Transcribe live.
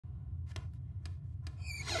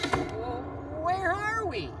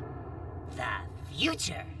we? The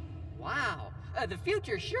future. Wow, the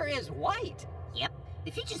future sure is white. Yep,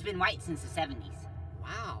 the future's been white since the 70s.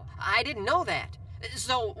 Wow, I didn't know that.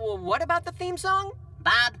 So, what about the theme song?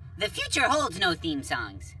 Bob, the future holds no theme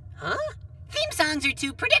songs. Huh? Theme songs are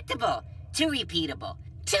too predictable, too repeatable,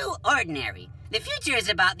 too ordinary. The future is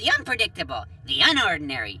about the unpredictable, the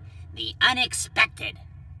unordinary, the unexpected.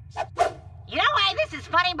 You know why this is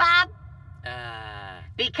funny, Bob?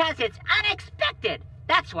 Because it's unexpected.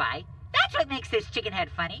 That's why. That's what makes this chicken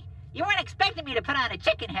head funny. You weren't expecting me to put on a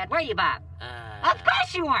chicken head, were you, Bob? Of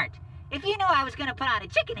course you weren't. If you knew I was going to put on a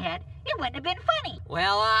chicken head, it wouldn't have been funny.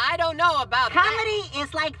 Well, I don't know about Comedy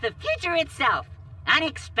is like the future itself.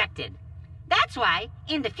 Unexpected. That's why,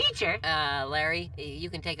 in the future... Larry, you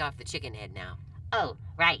can take off the chicken head now. Oh,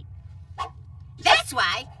 right. That's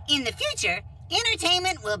why, in the future,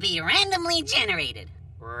 entertainment will be randomly generated.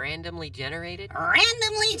 Randomly generated?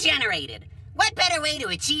 Randomly generated. What better way to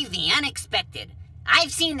achieve the unexpected?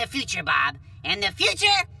 I've seen the future, Bob, and the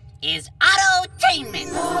future is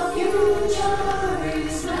Auto-tainment. The future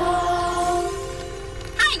is now.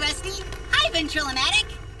 Hi, Rusty. Hi, Ventrilomatic.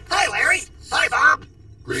 Hi, Larry. Hi, Bob.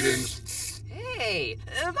 Greetings. Hey,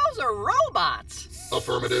 those are robots.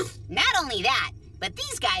 Affirmative. Not only that, but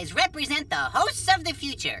these guys represent the hosts of the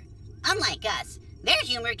future. Unlike us, their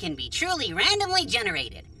humor can be truly randomly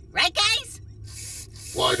generated. Right, guys?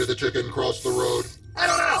 Why did the chicken cross the road? I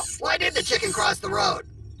don't know. Why did the chicken cross the road?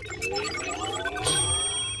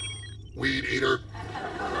 Weed eater.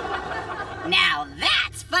 Now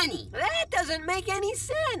that's funny. That doesn't make any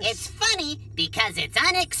sense. It's funny because it's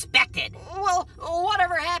unexpected. Well,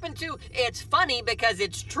 whatever happened to it's funny because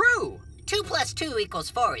it's true? 2 + 2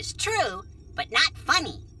 = 4 is true, but not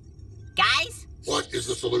funny. Guys? What is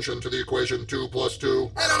the solution to the equation 2 +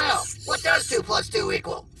 2? I don't know. What does 2 + 2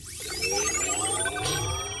 equal?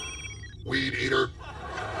 Weed eater.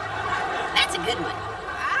 That's a good one.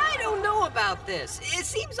 I don't know about this. It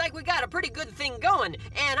seems like we got a pretty good thing going,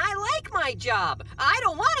 and I like my job. I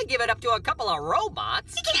don't want to give it up to a couple of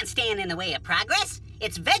robots. You can't stand in the way of progress.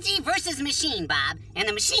 It's Veggie versus machine, Bob, and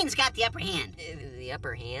the machine's got the upper hand. The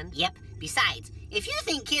upper hand? Yep. Besides, if you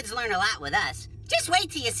think kids learn a lot with us, just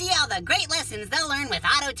wait till you see all the great lessons they'll learn with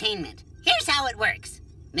Auto-tainment. Here's how it works.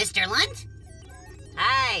 Mr. Lunt?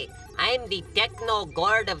 Hi, I'm the techno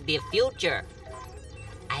guard of the future.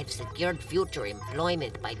 I've secured future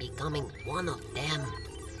employment by becoming one of them.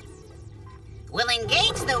 We'll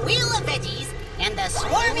engage the wheel of Veggies and the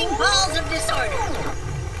swarming balls of disorder.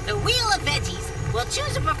 The wheel of Veggies will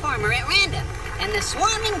choose a performer at random, and the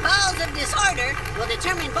swarming balls of disorder will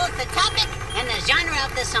determine both the topic and the genre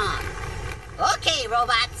of the song. Okay,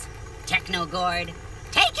 robots. Techno-gourd,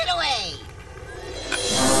 take it away.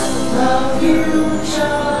 The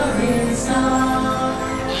future is now.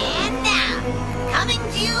 And now, coming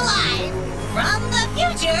to you live from the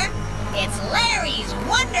future, it's Larry's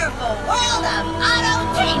Wonderful World of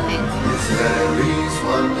Autotainment. It's Larry's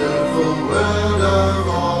Wonderful World of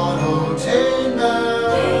Autotainment.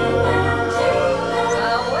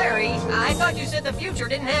 Larry, I thought you said the future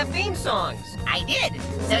didn't have theme songs. I did,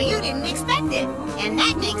 so you didn't expect it, and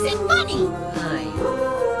that makes it funny.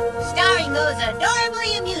 Starring those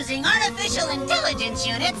adorably amusing artificial intelligence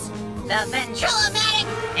units, the Ventrilomatic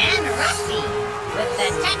and Rusty, with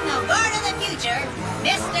the techno-guard of the future,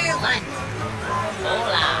 Mr. Lunt.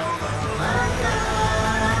 Hola.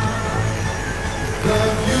 The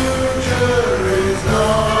future is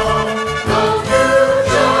now. The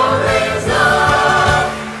future is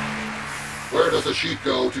now. Where does a sheep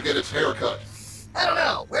go to get its hair cut? I don't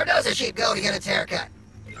know. Where does a sheep go to get its hair cut?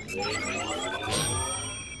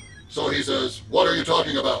 So he says, "What are you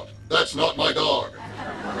talking about? That's not my dog."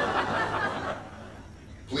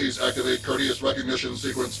 Please activate courteous recognition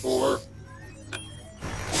sequence 4.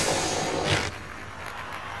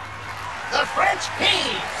 The French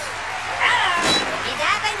peas! It's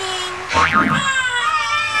happening.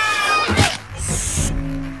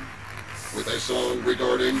 With a song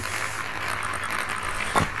regarding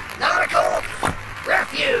Nautical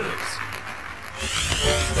refuse!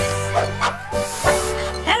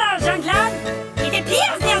 Hello, Jean-Claude. It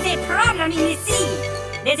appears there's a problem in the sea.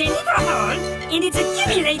 There's a little hole, and it's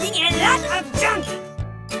accumulating a lot of junk.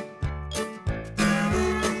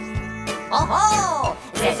 Oh ho!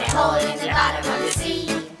 There's a hole in the bottom of the sea.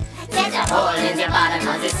 There's a hole in the bottom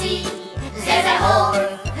of the sea. There's a hole.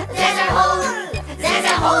 There's a hole. There's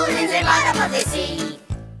a hole in the bottom of the sea.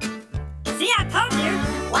 See, I told you.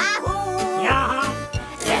 Wahoo! Yeah.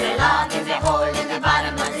 There's a log in the hole in the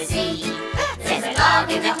bottom of the sea. There's a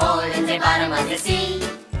log in the hole in the bottom of the sea.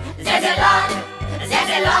 There's a log. There's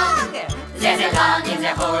a log. There's a log in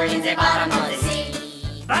the hole in the bottom of the sea.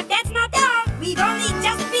 But that's not all. We've only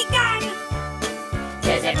just begun.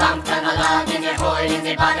 There's a bump on the log in the hole in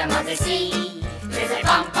the bottom of the sea. There's a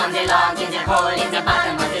bump on the log in the hole in the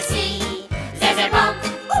bottom of the sea. There's a bump,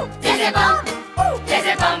 there's a bump, there's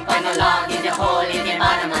a bump on the log in the hole in the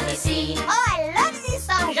bottom of the sea. Oh, I love this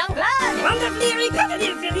song, Jean-Claude. Wonderfully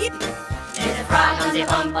repetitive, Philippe. There's a frog on the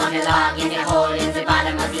bump on the log in the hole in the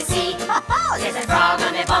bottom of the sea. There's a frog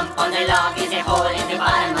on the bump on the log in the hole in the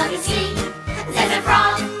bottom of the sea. There's a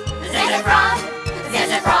frog, there's a frog,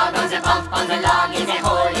 there's a frog on the bump on the log in the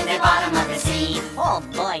hole in the bottom of the sea. Oh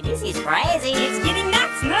boy, this is crazy. It's getting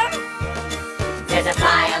nuts, no? There's a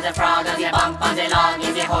fly on the frog on the bump on the log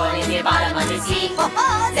in the hole in the bottom of the sea.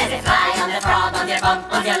 There's a fly on the frog on the bump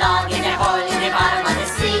on the log in the hole in the bottom of the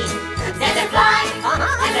sea. There's a fly,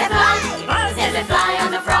 there's a fly, there's a fly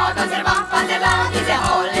on the frog on the bump on the log in the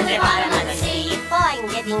hole in the bottom of the sea. Oh, I'm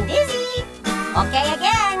getting dizzy. Okay,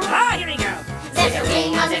 again. Ah, here we go. There's a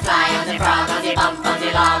wing on the fly on the frog on the bump on the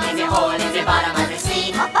log in the hole in the bottom of the sea.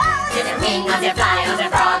 There's a wing on the fly on the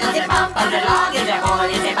frog on the bump on the log in the hole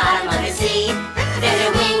in the bottom of the sea. There's a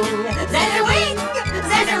wing, there's a wing,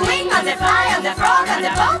 there's a wing on the fly on the frog on the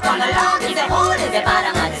bump on the log in the hole in the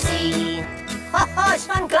bottom of the sea. Oh,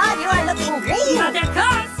 Jean-Claude, you are looking green. But of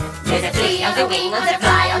course. There's a flea on the wing on the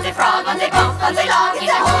fly on the frog on the bump on the log in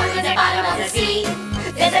the hole in the bottom of the sea.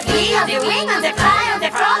 There's a flea on the wing on the fly on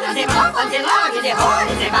the frog on the bump on the log in the hole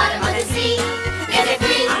in the bottom of the sea. There's a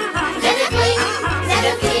flea, there's a flea, there's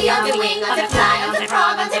a flea on the wing on the fly on the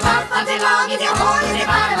frog on the bump on the log in the hole in the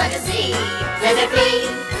bottom of the sea. There's a flea,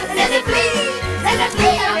 there's a flea, there's a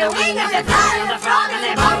flea on the wing on the fly on the frog on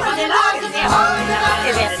the bump on the log in the hole in the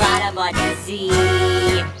bottom of the sea.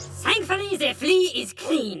 Thankfully, the flea is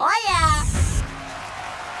clean. Oh, yeah.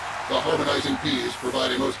 The harmonizing peas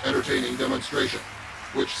provide a most entertaining demonstration,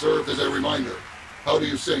 which served as a reminder. How do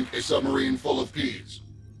you sink a submarine full of peas?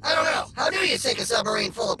 I don't know. How do you sink a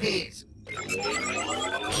submarine full of peas?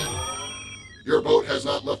 Your boat has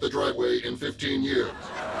not left the driveway in 15 years.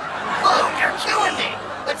 Oh, you're killing me!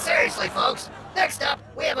 But seriously, folks, next up,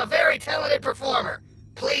 we have a very talented performer.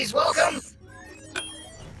 Please welcome...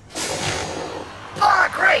 Ah,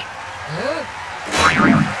 great!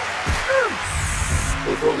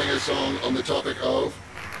 Performing a song on the topic of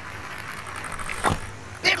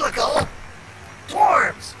Biblical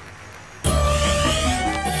dwarves!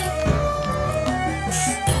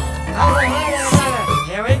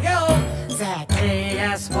 Here we go.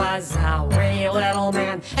 Zaccheus was a wee little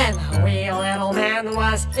man, and a wee little man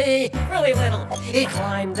was he, really little. He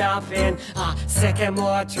climbed up in a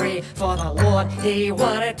sycamore tree, for the Lord he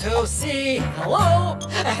wanted to see. Hello!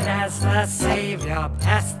 And as the Savior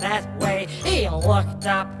passed that way, he looked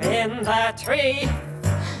up in the tree,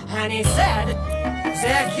 and he said,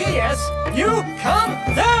 Zaccheus, you come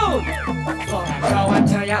down, for I'm going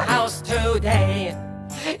to your house today.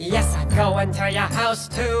 Yes, I'm going to your house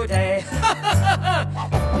today.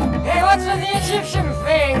 Hey, what's with the Egyptian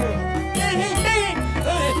thing?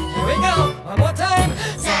 Here we go, one more time.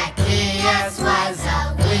 Zaccheus was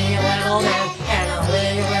a wee little man, and a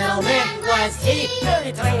wee little man was he,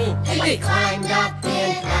 very tiny. He climbed up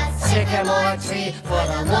in a sycamore tree, for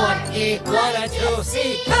the Lord he wanted to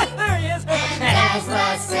see. There he is. And as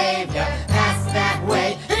the Savior passed that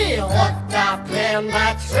way, he looked up in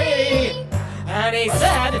the tree, and he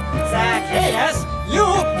said, Zaccheus, you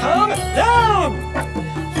come down,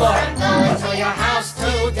 for I'm going to your house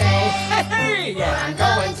today. Hey, yeah, I'm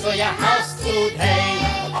going to your house today.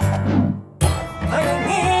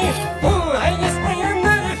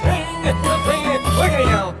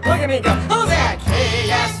 Look at me go. Oh,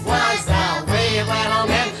 Zaccheus was a wee little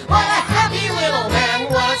man. What a happy little man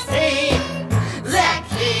was he.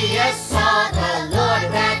 Zaccheus saw the Lord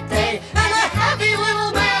that day, and a happy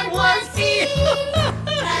little man was he.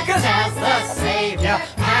 'Cause as the Savior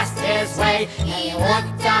passed his way, he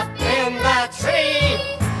looked up in the tree,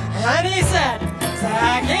 and he said,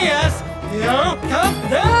 Zaccheus, you come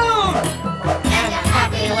down. And a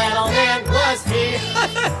happy little man was he.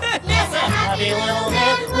 Yes, a happy little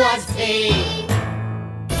man was he.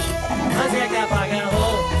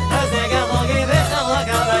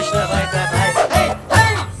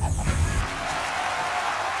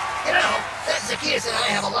 You know, that Zaccheus and I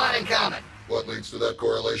have a lot in common. what leads to that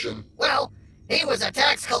correlation. Well, he was a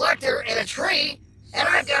tax collector in a tree, and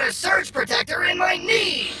I've got a surge protector in my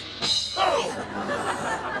knee. Oh!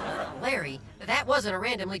 Larry, that wasn't a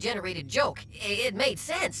randomly generated joke. It made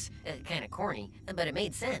sense. Kind of corny, but it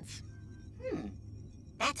made sense.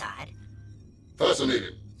 That's odd.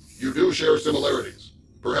 Fascinating. You do share similarities.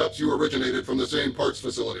 Perhaps you originated from the same parts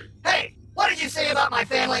facility. Hey, what did you say about my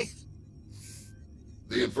family?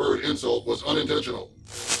 The inferred insult was unintentional.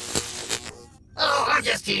 I'm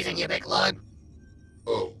just teasing you, big lug.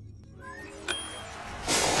 Oh.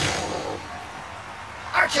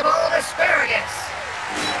 Archibald Asparagus!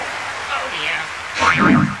 Oh dear.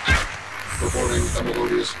 Performing a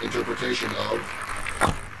melodious interpretation of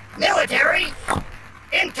Military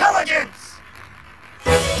Intelligence!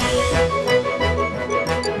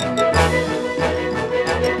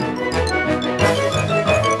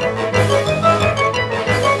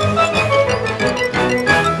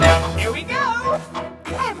 Here we go!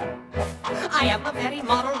 I am the very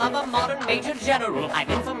model of a modern major general. I've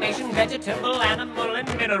information, vegetable, animal, and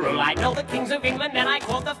mineral. I know the kings of England and I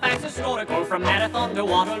quote the facts historical. From Marathon to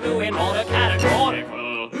Waterloo in order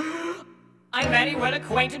categorical. I'm very well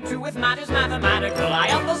acquainted too with matters mathematical. I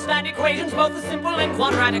understand equations, both the simple and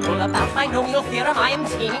quadratical. About binomial theorem, I am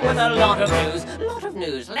teeming with a lot of news. Lot of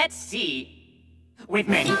news, let's see. With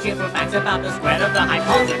many cheerful facts about the square of the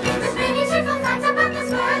hypotenuse. With many cheerful facts about the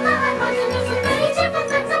square of the hypotenuse. With many cheerful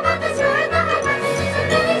facts about the square of the hypotenuse.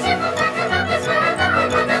 With many cheerful facts about the square of the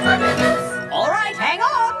hypotenuse. All right, hang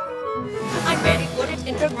on. I'm very good at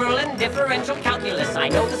integral and differential calculus. I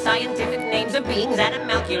know the scientific names of beings and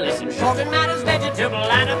animalculous. In short, in matters vegetable,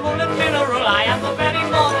 animal, and mineral, I am the very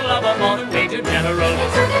model of a modern major general.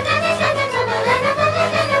 In short, in matters vegetable, animal, and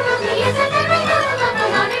mineral, he is the very model of a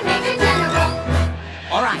modern major general.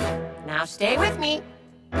 All right, now stay with me.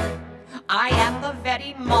 I am the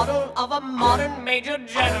very model of a modern major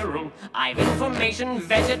general. I've information,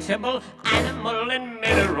 vegetable, animal, and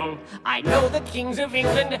mineral. I know the kings of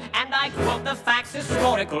England, and I quote the facts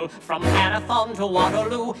historical. From Marathon to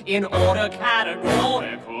Waterloo, in order categorical.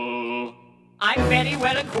 I'm very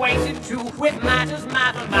well acquainted, too, with matters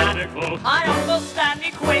mathematical. I understand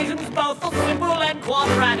equations, both the simple and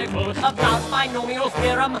quadratical. About binomial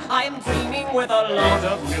theorem, I am teeming with a lot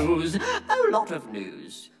of news. A lot of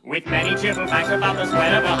news. With many cheerful facts about the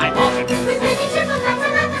square of a hypotenuse. With many cheerful facts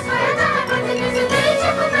about the square of the hypotenuse. With many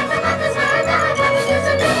cheerful facts about the square of the hypotenuse.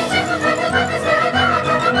 With many cheerful facts about the square of the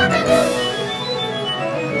hypotenuse.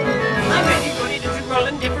 I'm very good at integral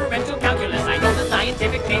and differential calculus. I know the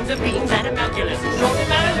scientific names of beings and animalculous. In short, it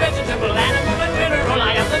matters vegetable, animal, and mineral.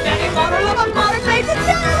 I am the very model of a modern major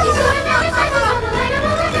general. In short, it matters vegetable,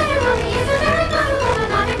 animal, and mineral. He is the very model of a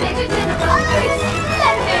modern major general.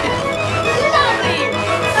 Splendid! Lovely!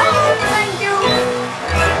 Oh, thank you!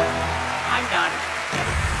 I'm done.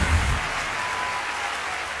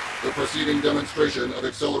 the preceding demonstration of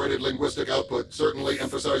accelerated linguistic output certainly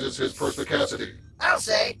emphasizes his perspicacity. I'll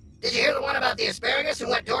say. Did you hear the one about the asparagus who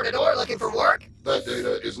went door to door looking for work? That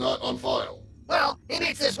data is not on file. Well, he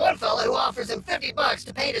meets this one fella who offers him $50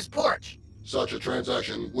 to paint his porch. Such a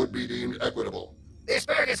transaction would be deemed equitable. The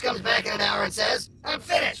asparagus comes back in an hour and says, "I'm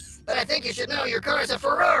finished, but I think you should know your car is a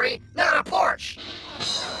Ferrari, not a Porsche."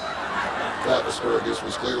 That asparagus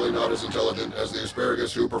was clearly not as intelligent as the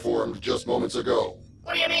asparagus who performed just moments ago.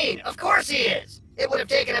 What do you mean? Of course he is. It would have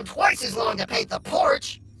taken him twice as long to paint the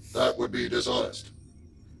porch. That would be dishonest.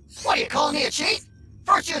 What, are you calling me a cheat?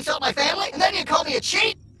 First you insult my family, and then you call me a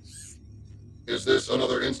cheat? Is this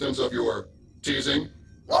another instance of your teasing?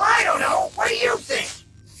 Well, I don't know. What do you think?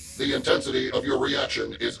 The intensity of your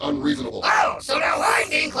reaction is unreasonable. Oh, so now I'm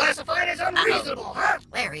being classified as unreasonable, huh?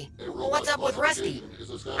 Larry, what's up with Rusty?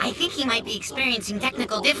 I think he might be experiencing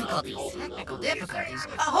technical difficulties. Technical difficulties?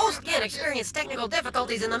 A host can't experience technical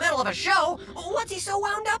difficulties in the middle of a show. What's he so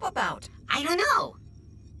wound up about? I don't know.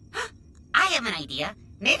 I have an idea.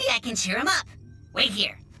 Maybe I can cheer him up. Wait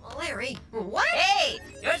here. Larry, what? Hey,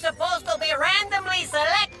 you're supposed to be randomly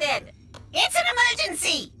selected. It's an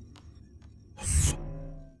emergency!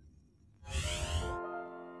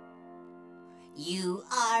 You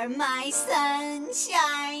are my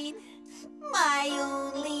sunshine, my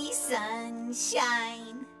only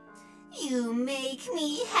sunshine. You make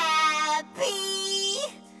me happy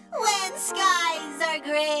when skies are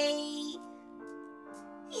gray.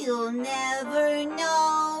 You'll never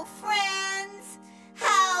know, friends,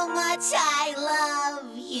 how much I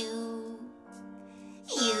love you.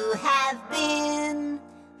 You have been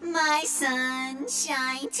my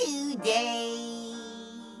sunshine today.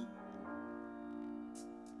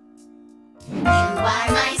 You are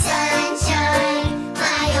my sunshine,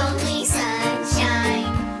 my only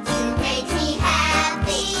sunshine. You make me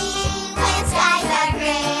happy when skies are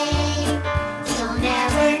gray. You'll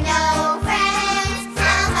never know, friends,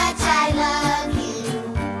 how much I love you.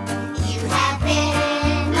 You have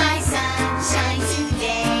been my sunshine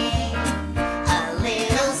today. A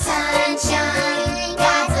little sunshine,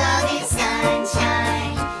 God's love is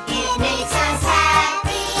sunshine. It makes us happy.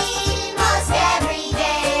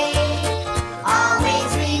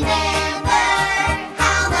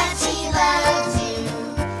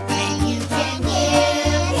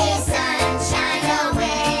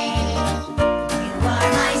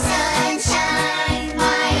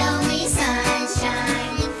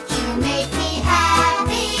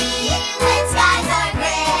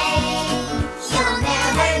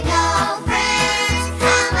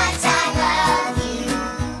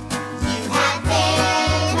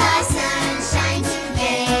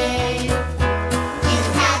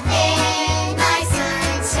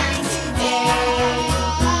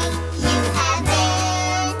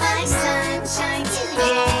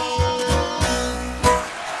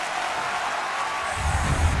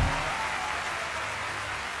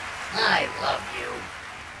 Love you.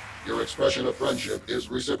 Your expression of friendship is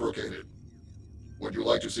reciprocated. Would you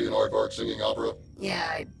like to see an aardvark singing opera?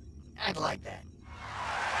 Yeah, I'd like that.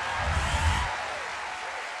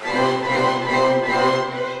 A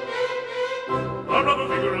bravo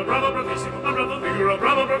figure, a bravo bravissimo, a bravo figure, a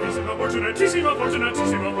bravo bravissimo, fortunatissimo,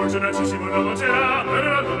 fortunatissimo, fortunatissimo, non c'era.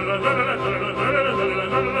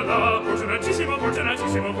 Fortunatissimo,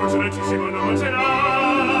 fortunatissimo, fortunatissimo, non c'era.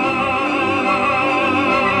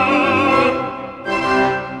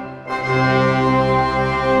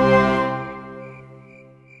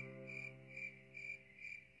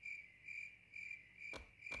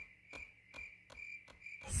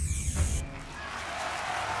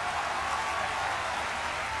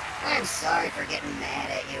 I'm sorry for getting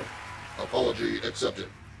mad at you. Apology accepted.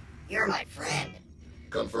 You're my friend.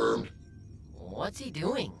 Confirmed. What's he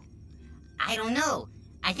doing? I don't know.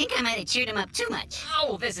 I think I might have cheered him up too much.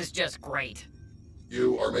 Oh, this is just great.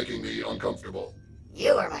 You are making me uncomfortable.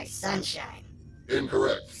 You are my sunshine.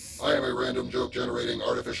 Incorrect. I am a random joke-generating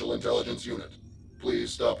artificial intelligence unit.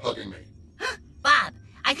 Please stop hugging me. Bob,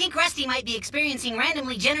 I think Rusty might be experiencing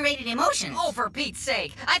randomly generated emotions. Oh, for Pete's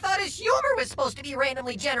sake. I thought his humor was supposed to be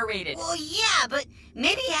randomly generated. Well, yeah, but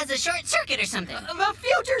maybe he has a short circuit or something. The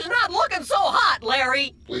future's not looking so hot,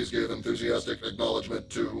 Larry. Please give enthusiastic acknowledgement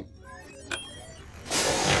to...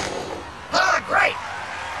 Ah, great!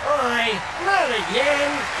 Oi, not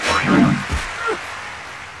again!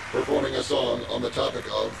 performing a song on the topic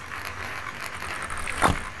of...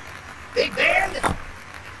 Big band!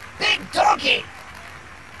 Big donkey!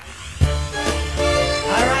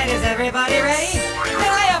 Alright, is everybody ready? Did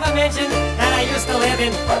I ever mention that I used to live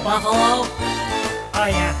in Buffalo? Oh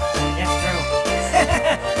yeah, it's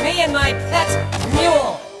true. Me and my pet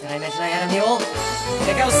mule. Did I mention I had a mule?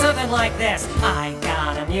 It goes something like this. I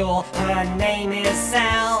got a mule, her name is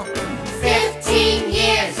Sal. 15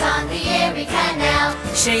 years on the Erie Canal.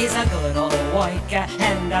 She's a good old worker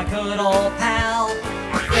and a good old pal.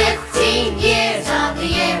 15 years on the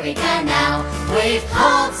Erie Canal. We've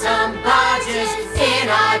hauled some barges in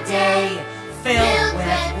our day, Filled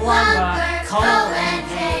with lumber, coal and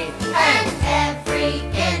hay. And every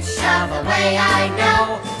inch of the way I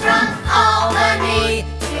know, from Albany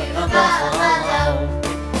to the Buffalo.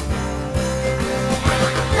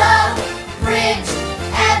 Low bridge,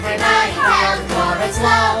 everybody down for its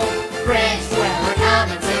low bridge. When we're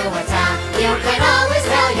coming to a town, you can always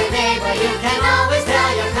tell your neighbor, you can always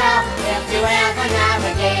tell your pal, if you ever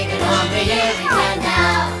navigated on the Erie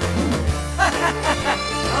Canal.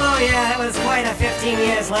 Oh yeah, it was quite a 15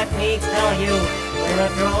 years, let me tell you. We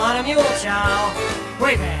went through a lot of mule chow.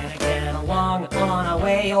 We better get along on our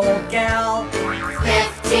way, old gal.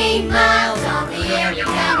 15 miles on the Erie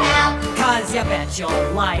Canal. Cause you bet your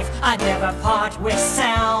life I'd never part with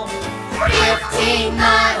Sal. 15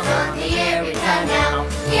 miles on the Erie Canal.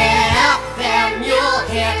 Get up there, mule,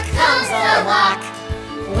 here comes the lock.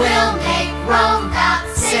 We'll make Rome about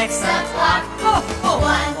 6 o'clock.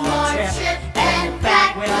 One more trip and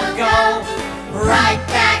back we'll go. Right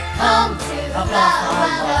back home to the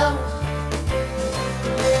Buffalo.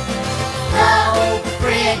 Low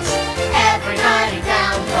bridge, everybody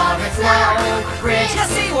down for its low bridge. You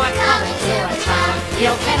see what Coming to a town,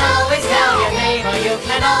 you can always tell your neighbor, you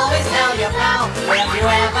can always tell your pal, if you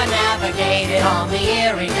ever navigated on the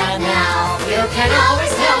Erie Canal. You can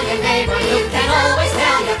always tell your neighbor, you can always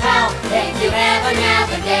tell your pal, if you ever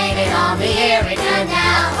navigated on the Erie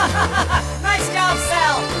Canal. Nice job,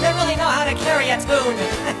 Sal. You really know how to carry a tune.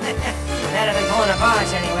 Better than pulling a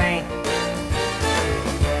barge, anyway.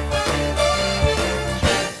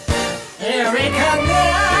 Erie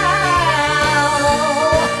Canal.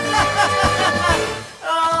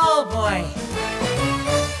 Oh boy.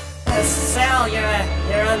 Sal,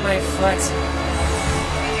 you're on my foot.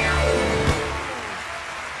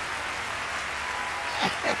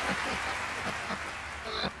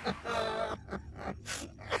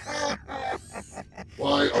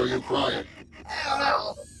 Why are you crying? I don't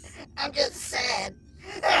know. I'm just sad.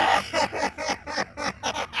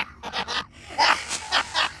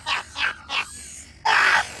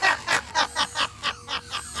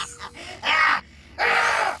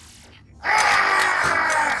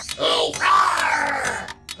 Help!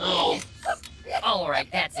 Help! All right,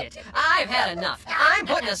 that's it. I've had enough. I'm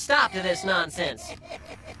putting a stop to this nonsense.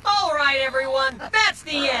 All right, everyone, that's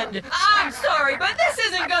the end. I'm sorry, but this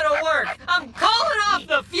isn't gonna work. I'm calling off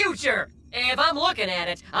the future. If I'm looking at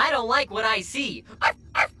it, I don't like what I see.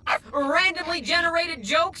 Randomly generated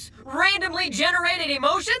jokes? Randomly generated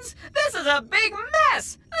emotions? This is a big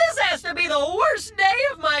mess. This has to be the worst day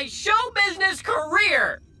of my show business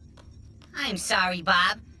career. I'm sorry,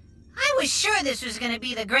 Bob. I was sure this was going to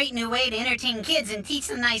be the great new way to entertain kids and teach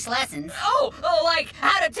them nice lessons. Oh, like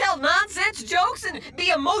how to tell nonsense jokes and be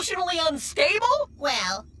emotionally unstable?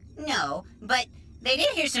 Well, no, but they did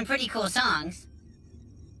hear some pretty cool songs.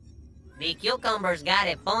 The cucumber's got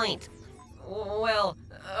a point. Well,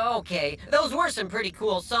 okay, those were some pretty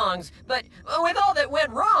cool songs, but with all that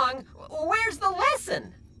went wrong, where's the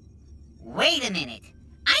lesson? Wait a minute.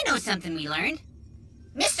 I know something we learned.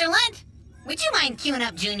 Mr. Lunt, would you mind queuing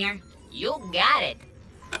up Junior? You got it.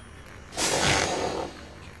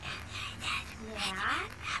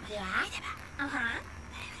 Yeah.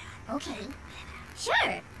 Okay.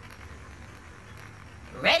 Sure.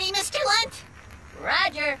 Ready, Mr. Lunt?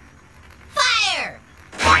 Roger. Fire!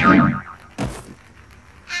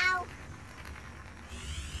 Ow.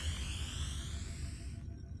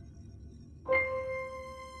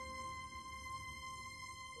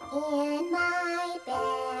 In my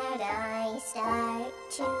bed I start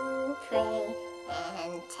to pray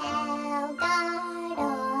and tell God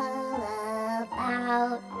all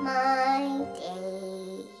about my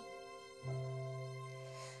day.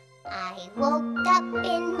 I woke up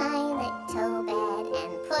in my little bed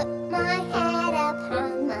and put my head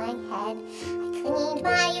upon my head. I cleaned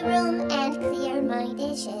my room and cleared my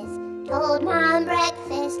dishes. Told Mom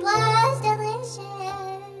breakfast was delicious.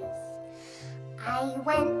 I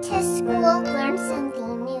went to school, learned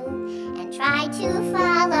something new, and tried to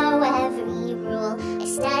follow every rule. I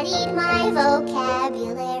studied my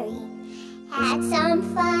vocabulary, had some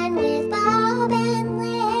fun with Bob and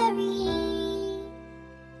Larry.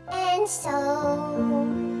 And so,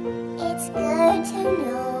 it's good to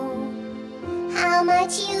know how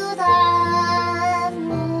much you love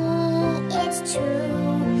me. It's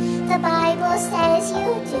true, the Bible says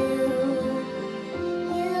you do.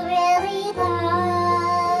 You really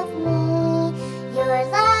love me. Your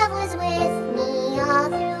love was with me all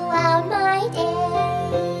throughout my day.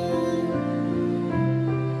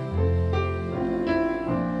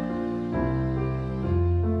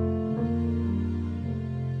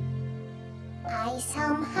 I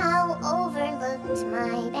somehow overlooked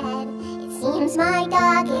my bed. It seems my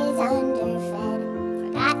dog is underfed.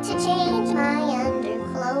 Forgot to change my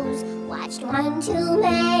underclothes. Watched one too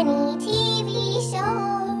many TV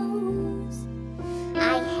shows. I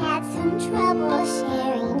had some trouble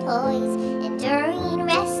sharing toys, and during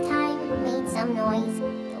rest time made some noise.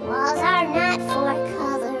 The walls are not for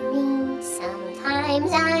coloring.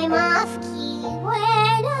 Sometimes I'm off key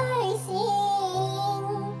when I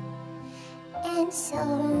sing. And so,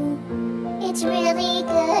 it's really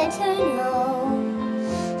good to know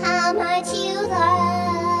how much you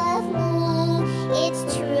love me. It's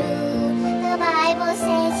true, the Bible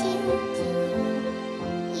says you do.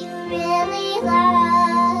 You really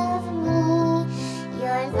love me.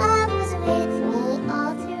 Your love was with me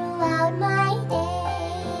all throughout my day.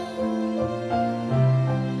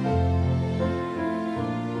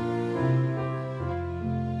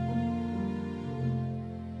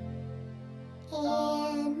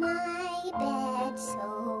 In my bed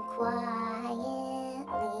so quietly,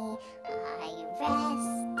 I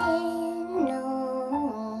rest in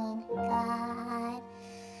knowing God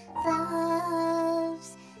loves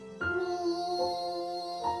me.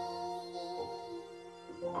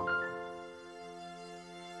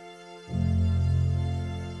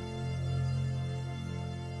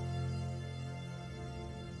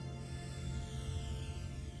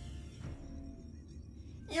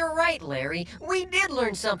 You're right, Larry. We did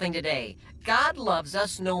learn something today. God loves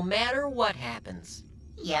us no matter what happens.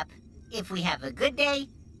 Yep, if we have a good day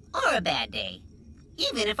or a bad day.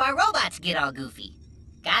 Even if our robots get all goofy,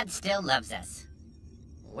 God still loves us.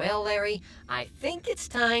 Well, Larry, I think it's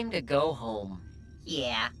time to go home.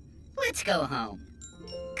 Yeah, let's go home.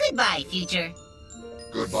 Goodbye, future.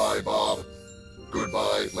 Goodbye, Bob.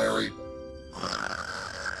 Goodbye, Larry.